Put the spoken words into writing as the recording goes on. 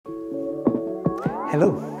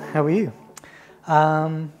Hello, how are you?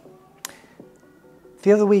 The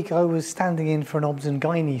other week I was standing in for an obs and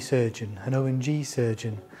gynae surgeon, an ONG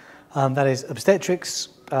surgeon. That is obstetrics,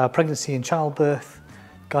 pregnancy and childbirth,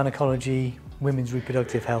 gynecology, women's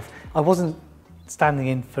reproductive health. I wasn't standing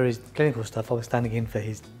in for his clinical stuff, I was standing in for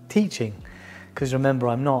his teaching. Because remember,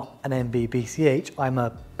 I'm not an MB BCH, I'm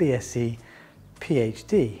a BSc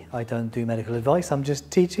PhD. I don't do medical advice, I'm just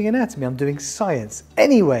teaching anatomy, I'm doing science.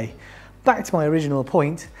 Anyway, back to my original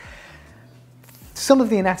point. Some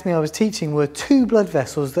of the anatomy I was teaching were two blood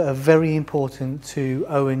vessels that are very important to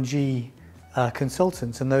ONG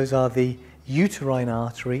consultants, and those are the uterine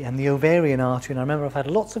artery and the ovarian artery. And I remember I've had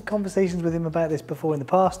lots of conversations with him about this before in the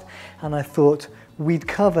past, and I thought we'd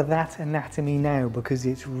cover that anatomy now because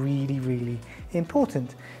it's really, really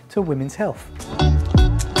important to women's health.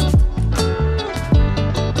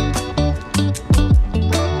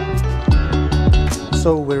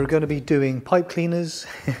 So we're going to be doing pipe cleaners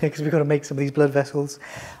because we've got to make some of these blood vessels,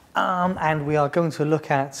 and we are going to look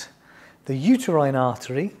at the uterine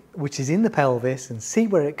artery, which is in the pelvis, and see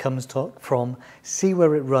where it comes from, see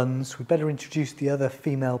where it runs. We better introduce the other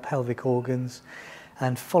female pelvic organs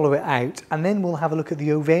and follow it out, and then we'll have a look at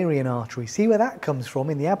the ovarian artery, see where that comes from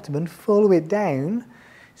in the abdomen, follow it down,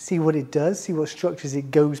 see what it does, see what structures it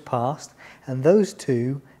goes past, and those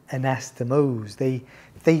two anastomose.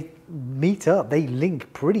 They meet up, they link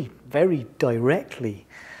very directly.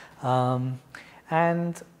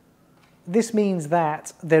 And this means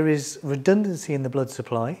that there is redundancy in the blood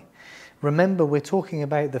supply. Remember, we're talking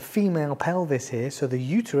about the female pelvis here, so the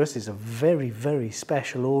uterus is a very, very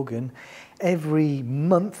special organ. Every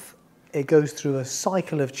month it goes through a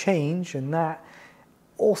cycle of change, and that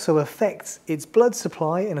also affects its blood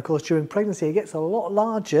supply. And of course, during pregnancy it gets a lot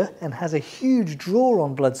larger and has a huge draw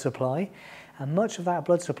on blood supply. And much of that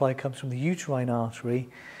blood supply comes from the uterine artery,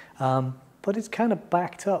 but it's kind of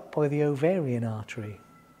backed up by the ovarian artery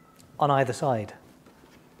on either side.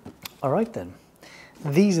 All right then,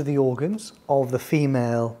 these are the organs of the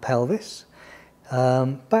female pelvis.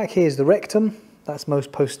 Back here is the rectum, that's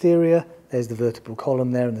most posterior. There's the vertebral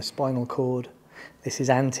column there and the spinal cord. This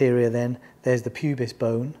is anterior then, there's the pubis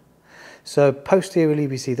bone. So posteriorly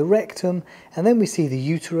we see the rectum, and then we see the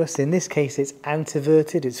uterus. In this case it's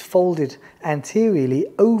anteverted, it's folded anteriorly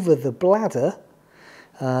over the bladder.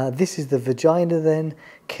 This is the vagina then,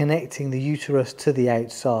 connecting the uterus to the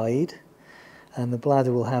outside, and the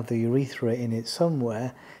bladder will have the urethra in it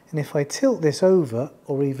somewhere. And if I tilt this over,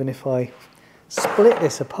 or even if I split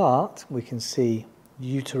this apart, we can see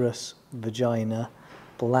uterus, vagina,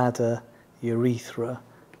 bladder, urethra,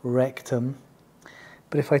 rectum.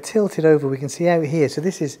 But if I tilt it over, we can see out here, so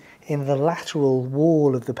this is in the lateral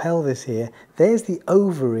wall of the pelvis here, there's the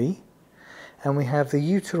ovary, and we have the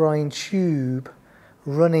uterine tube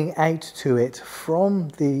running out to it from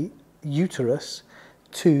the uterus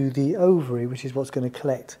to the ovary, which is what's going to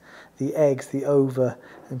collect the eggs, the ova,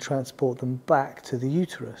 and transport them back to the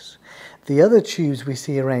uterus. The other tubes we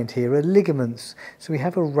see around here are ligaments. So we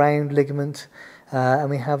have a round ligament, and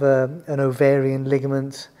we have an ovarian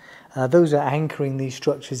ligament. Those are anchoring these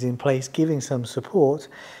structures in place, giving some support.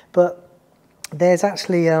 But there's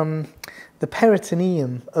actually the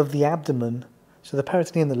peritoneum of the abdomen. So the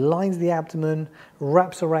peritoneum that lines the abdomen,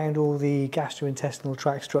 wraps around all the gastrointestinal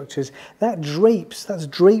tract structures. That's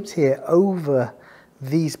draped here over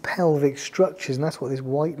these pelvic structures, and that's what this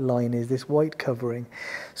white line is, this white covering.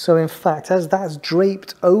 So in fact, as that's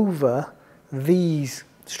draped over these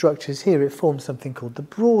structures here, it forms something called the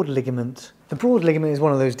broad ligament. The broad ligament is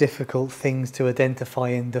one of those difficult things to identify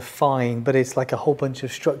and define, but it's like a whole bunch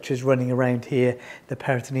of structures running around here. The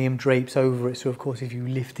peritoneum drapes over it, so of course if you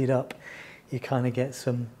lift it up, you kind of get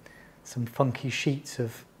some funky sheets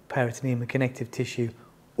of peritoneum and connective tissue.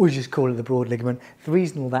 We just call it the broad ligament. The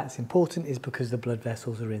reason all that's important is because the blood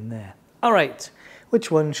vessels are in there. All right,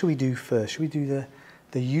 which one should we do first? Should we do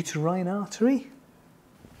the uterine artery?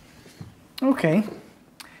 Okay.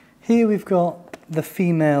 Here we've got the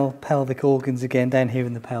female pelvic organs again down here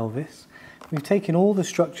in the pelvis. We've taken all the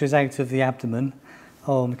structures out of the abdomen.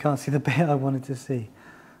 Oh, we can't see the bit I wanted to see.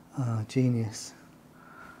 Oh, genius.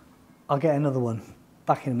 I'll get another one.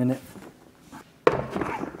 Back in a minute.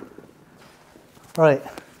 Right.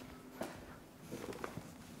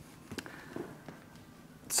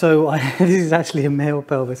 So this is actually a male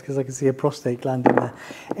pelvis because I can see a prostate gland in there.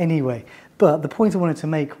 Anyway, but the point I wanted to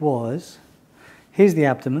make was, here's the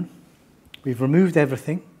abdomen. We've removed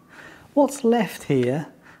everything. What's left here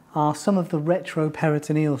are some of the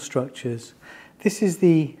retroperitoneal structures. This is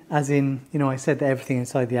the, as in, you know, I said that everything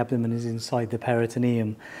inside the abdomen is inside the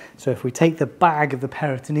peritoneum. So if we take the bag of the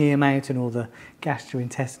peritoneum out and all the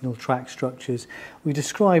gastrointestinal tract structures, we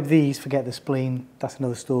describe these, forget the spleen, that's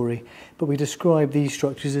another story, but we describe these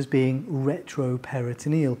structures as being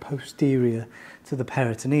retroperitoneal, posterior to the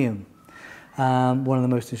peritoneum. One of the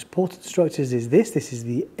most important structures is this is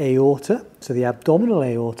the aorta, so the abdominal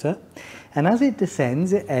aorta, and as it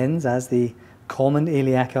descends, it ends as the common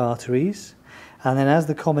iliac arteries. And then as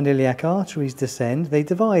the common iliac arteries descend, they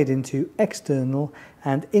divide into external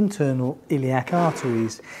and internal iliac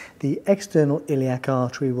arteries. The external iliac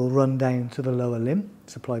artery will run down to the lower limb,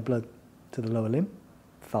 supply blood to the lower limb,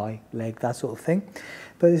 thigh, leg, that sort of thing.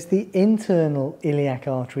 But it's the internal iliac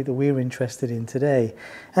artery that we're interested in today.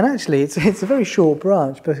 And actually, it's a very short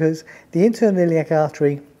branch because the internal iliac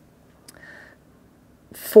artery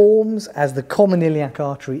forms as the common iliac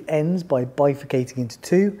artery ends by bifurcating into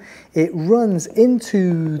two. It runs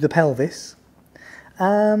into the pelvis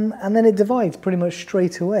and then it divides pretty much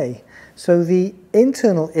straight away. So the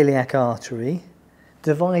internal iliac artery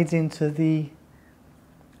divides into the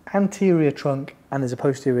anterior trunk and there's a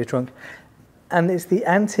posterior trunk, and it's the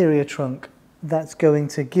anterior trunk that's going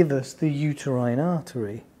to give us the uterine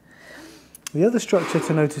artery. The other structure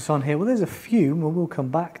to notice on here, well, there's a few, we'll come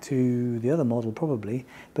back to the other model probably,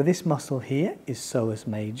 but this muscle here is psoas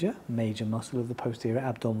major, major muscle of the posterior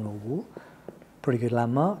abdominal wall, pretty good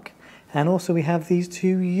landmark. And also we have these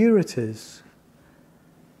two ureters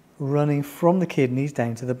running from the kidneys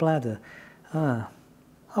down to the bladder.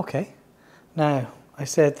 Okay. Now, I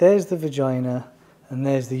said there's the vagina and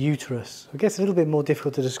there's the uterus. It gets a little bit more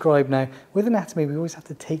difficult to describe now. With anatomy, we always have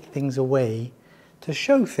to take things away to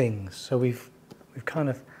show things. So we've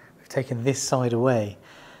taken this side away.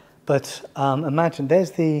 But imagine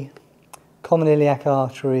there's the common iliac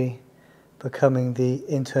artery becoming the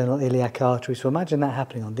internal iliac artery. So imagine that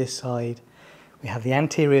happening on this side. We have the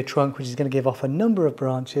anterior trunk, which is going to give off a number of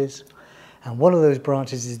branches. And one of those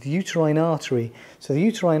branches is the uterine artery. So the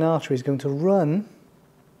uterine artery is going to run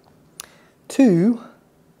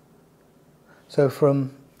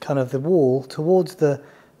from kind of the wall towards the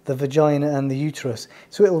vagina and the uterus.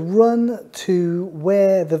 So it'll run to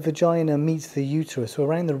where the vagina meets the uterus, so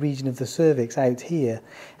around the region of the cervix out here,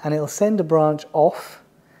 and it'll send a branch off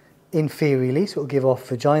inferiorly, so it'll give off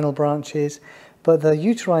vaginal branches, but the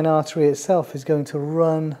uterine artery itself is going to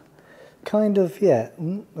run kind of,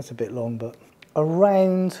 that's a bit long, but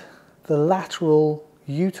around the lateral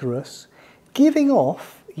uterus, giving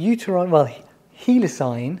off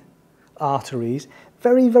helicine arteries,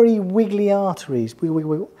 very, very wiggly arteries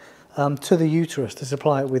to the uterus to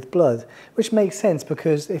supply it with blood, which makes sense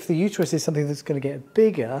because if the uterus is something that's going to get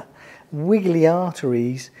bigger, wiggly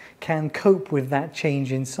arteries can cope with that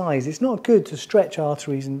change in size. It's not good to stretch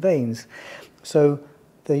arteries and veins. So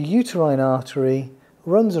the uterine artery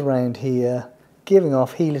runs around here, giving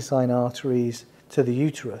off helicine arteries to the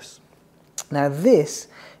uterus. Now this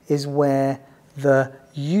is where the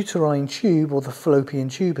uterine tube or the fallopian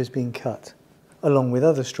tube has been cut, along with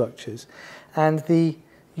other structures. And the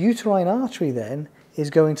uterine artery then is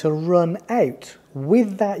going to run out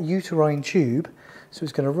with that uterine tube. So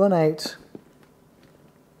it's going to run out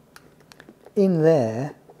in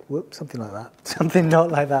there, something like that, something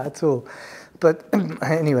not like that at all. But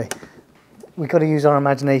anyway, we've got to use our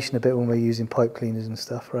imagination a bit when we're using pipe cleaners and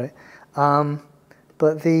stuff, right?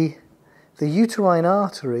 But the uterine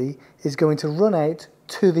artery is going to run out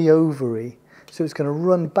to the ovary. So it's going to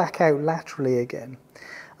run back out laterally again.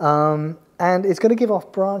 And it's going to give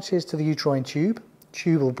off branches to the uterine tube,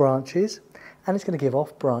 tubal branches, and it's going to give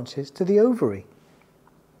off branches to the ovary.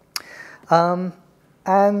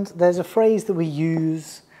 And there's a phrase that we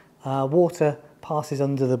use, water passes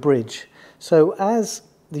under the bridge. So as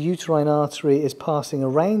the uterine artery is passing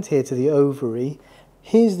around here to the ovary,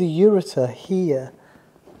 here's the ureter here.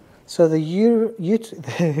 So the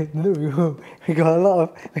we got a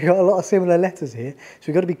lot of similar letters here, so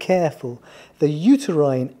we've got to be careful. The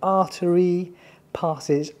uterine artery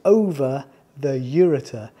passes over the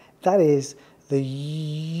ureter. That is, the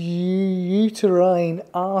uterine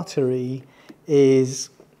artery is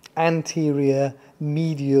anterior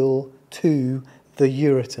medial to the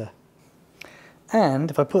ureter. And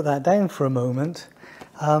if I put that down for a moment,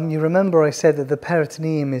 you remember I said that the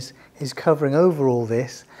peritoneum is covering over all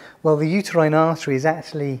this. Well, the uterine artery is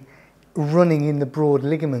actually running in the broad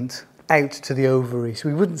ligament out to the ovary. So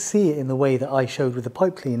we wouldn't see it in the way that I showed with the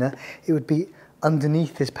pipe cleaner. It would be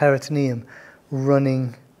underneath this peritoneum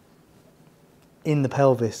running in the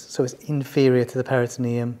pelvis. So it's inferior to the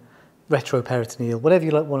peritoneum, retroperitoneal, whatever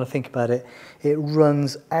you want to think about it. It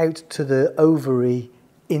runs out to the ovary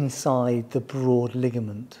inside the broad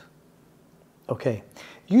ligament. Okay,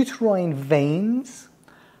 uterine veins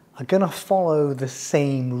are going to follow the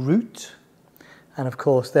same route, and of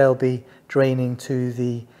course they'll be draining to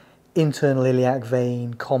the internal iliac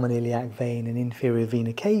vein, common iliac vein and inferior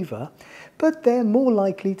vena cava, but they're more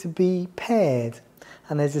likely to be paired,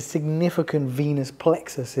 and there's a significant venous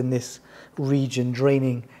plexus in this region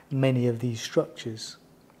draining many of these structures.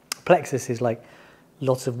 Plexus is like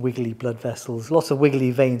lots of wiggly blood vessels, lots of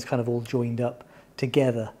wiggly veins kind of all joined up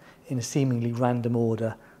together in a seemingly random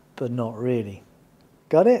order, but not really.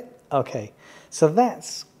 Got it? Okay, so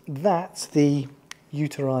that's the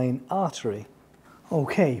uterine artery.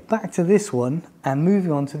 Okay, back to this one and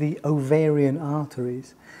moving on to the ovarian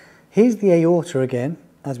arteries. Here's the aorta again.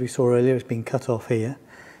 As we saw earlier, it's been cut off here,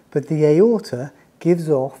 but the aorta gives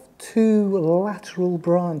off two lateral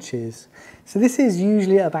branches. So this is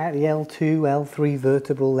usually about the L2, L3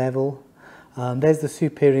 vertebral level. There's the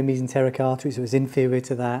superior mesenteric artery, so it's inferior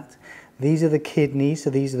to that. These are the kidneys,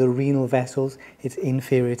 so these are the renal vessels, it's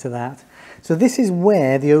inferior to that. So this is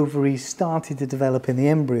where the ovaries started to develop in the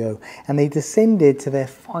embryo, and they descended to their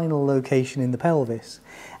final location in the pelvis.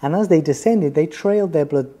 And as they descended, they trailed their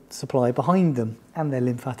blood supply behind them and their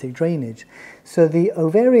lymphatic drainage. So the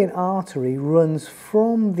ovarian artery runs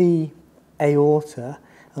from the aorta,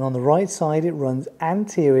 and on the right side it runs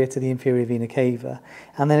anterior to the inferior vena cava,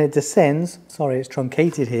 and then it descends, sorry it's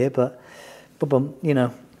truncated here, but you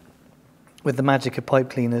know, with the magic of pipe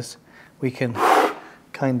cleaners we can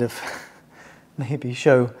kind of maybe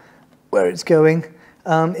show where it's going.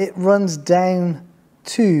 It runs down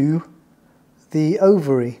to the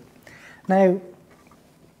ovary. Now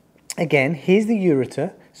again, here's the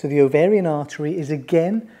ureter, so the ovarian artery is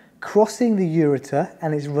again crossing the ureter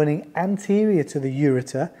and it's running anterior to the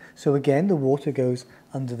ureter, so again the water goes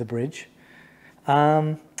under the bridge,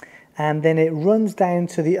 and then it runs down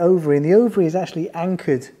to the ovary, and the ovary is actually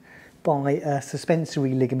anchored by a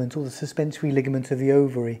suspensory ligament, or the suspensory ligament of the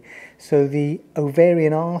ovary. So the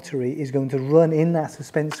ovarian artery is going to run in that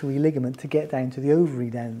suspensory ligament to get down to the ovary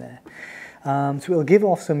down there. So it will give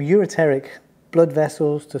off some ureteric blood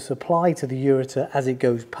vessels to supply to the ureter as it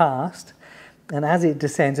goes past, and as it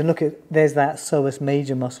descends, and look at, there's that psoas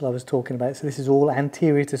major muscle I was talking about, so this is all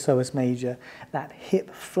anterior to psoas major, that hip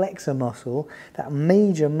flexor muscle, that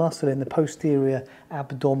major muscle in the posterior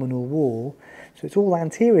abdominal wall, so it's all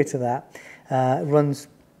anterior to that. Runs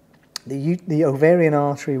the ovarian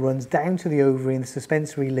artery runs down to the ovary in the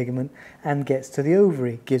suspensory ligament and gets to the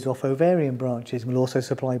ovary, gives off ovarian branches, and will also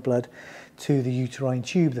supply blood to the uterine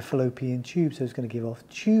tube, the fallopian tube, so it's going to give off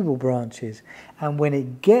tubal branches. And when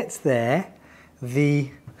it gets there, the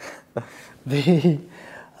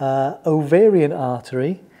ovarian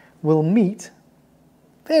artery will meet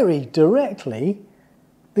very directly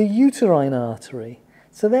the uterine artery.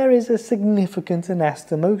 So there is a significant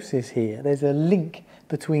anastomosis here. There's a link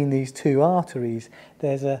between these two arteries.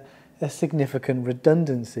 There's a significant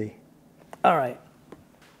redundancy. All right.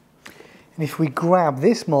 And if we grab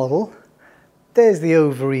this model, there's the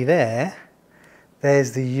ovary there.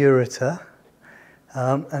 There's the ureter.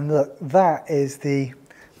 And look, that is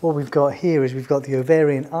what we've got here is we've got the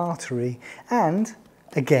ovarian artery, and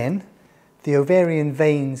again, the ovarian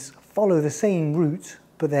veins follow the same route,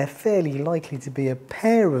 but they're fairly likely to be a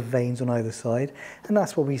pair of veins on either side, and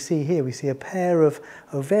that's what we see here. We see a pair of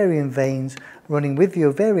ovarian veins running with the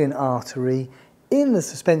ovarian artery in the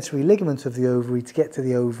suspensory ligament of the ovary to get to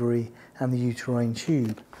the ovary and the uterine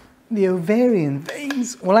tube. The ovarian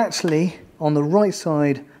veins will actually, on the right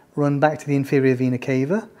side, run back to the inferior vena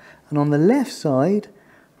cava, and on the left side,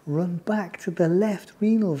 run back to the left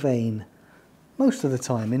renal vein, most of the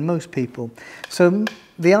time, in most people. So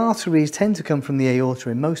the arteries tend to come from the aorta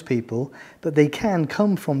in most people, but they can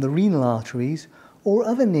come from the renal arteries or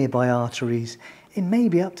other nearby arteries in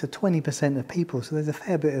maybe up to 20% of people, so there's a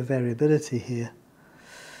fair bit of variability here.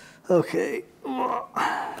 Okay.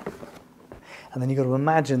 And then you've got to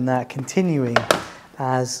imagine that continuing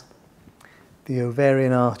as the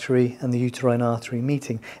ovarian artery and the uterine artery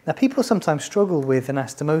meeting. Now, people sometimes struggle with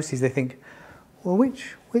anastomosis. They think, well,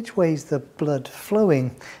 which way is the blood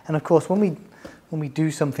flowing? And of course, when we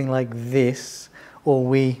do something like this, or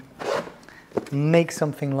we make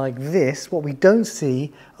something like this, what we don't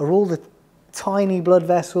see are all the tiny blood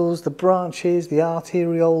vessels, the branches, the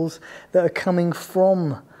arterioles that are coming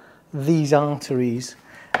from these arteries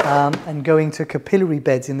and going to capillary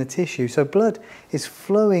beds in the tissue. So blood is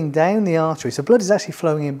flowing down the artery. So blood is actually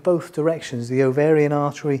flowing in both directions, the ovarian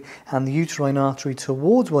artery and the uterine artery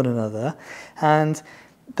towards one another. And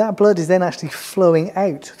that blood is then actually flowing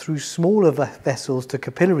out through smaller vessels to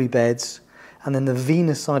capillary beds and then the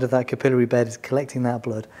venous side of that capillary bed is collecting that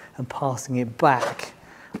blood and passing it back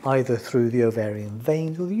either through the ovarian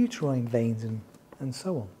veins or the uterine veins and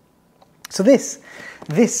so on. So this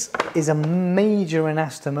is a major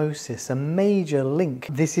anastomosis, a major link.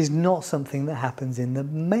 This is not something that happens in the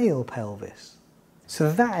male pelvis. So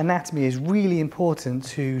that anatomy is really important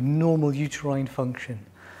to normal uterine function,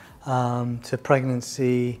 to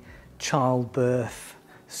pregnancy, childbirth,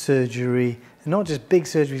 surgery, and not just big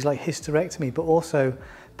surgeries like hysterectomy, but also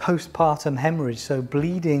postpartum hemorrhage. So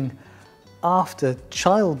bleeding after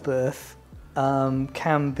childbirth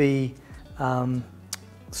can be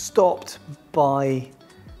stopped by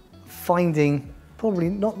finding probably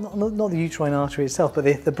not the uterine artery itself, but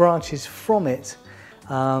the branches from it,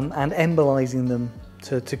 and embolizing them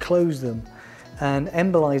to close them. And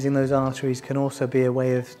embolizing those arteries can also be a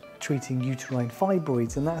way of treating uterine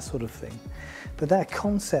fibroids and that sort of thing. But that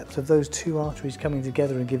concept of those two arteries coming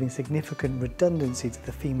together and giving significant redundancy to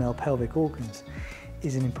the female pelvic organs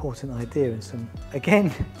is an important idea, and some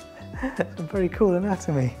very cool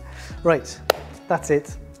anatomy. Right, that's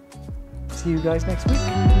it. See you guys next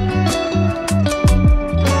week.